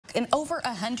Park, and over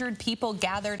 100 people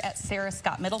gathered at Sarah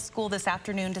Scott Middle School this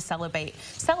afternoon to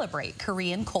celebrate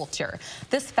Korean culture.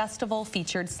 This festival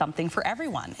featured something for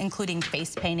everyone, including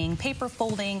face painting, paper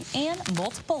folding, and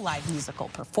multiple live musical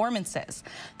performances.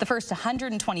 The first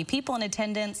 120 people in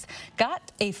attendance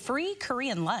got a free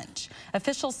Korean lunch.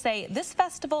 Officials say this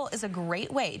festival is a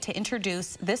great way to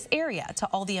introduce this area to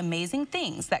all the amazing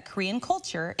things that Korean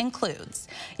culture includes.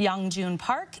 Young-Jun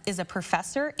Park is a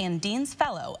professor and Dean's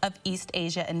Fellow of East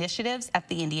Asia Initiatives at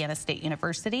the Indiana State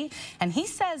University, and he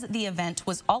says the event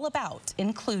was all about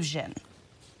inclusion.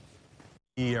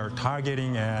 We are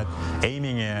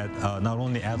aiming at not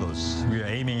only adults, we are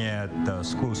aiming at the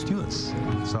school students.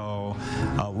 So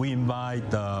we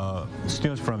invite the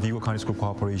students from Vigo County School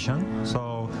Corporation.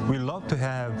 So we love to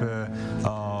have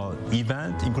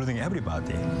event including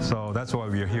everybody. So that's why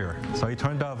we are here. So it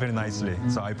turned out very nicely.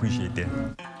 So I appreciate it.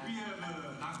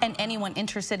 And anyone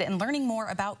interested in learning more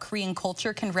about Korean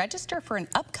culture can register for an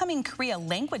upcoming Korea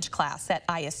language class at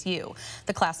ISU.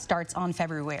 The class starts on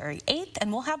February 8th,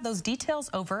 and we'll have those details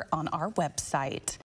over on our website.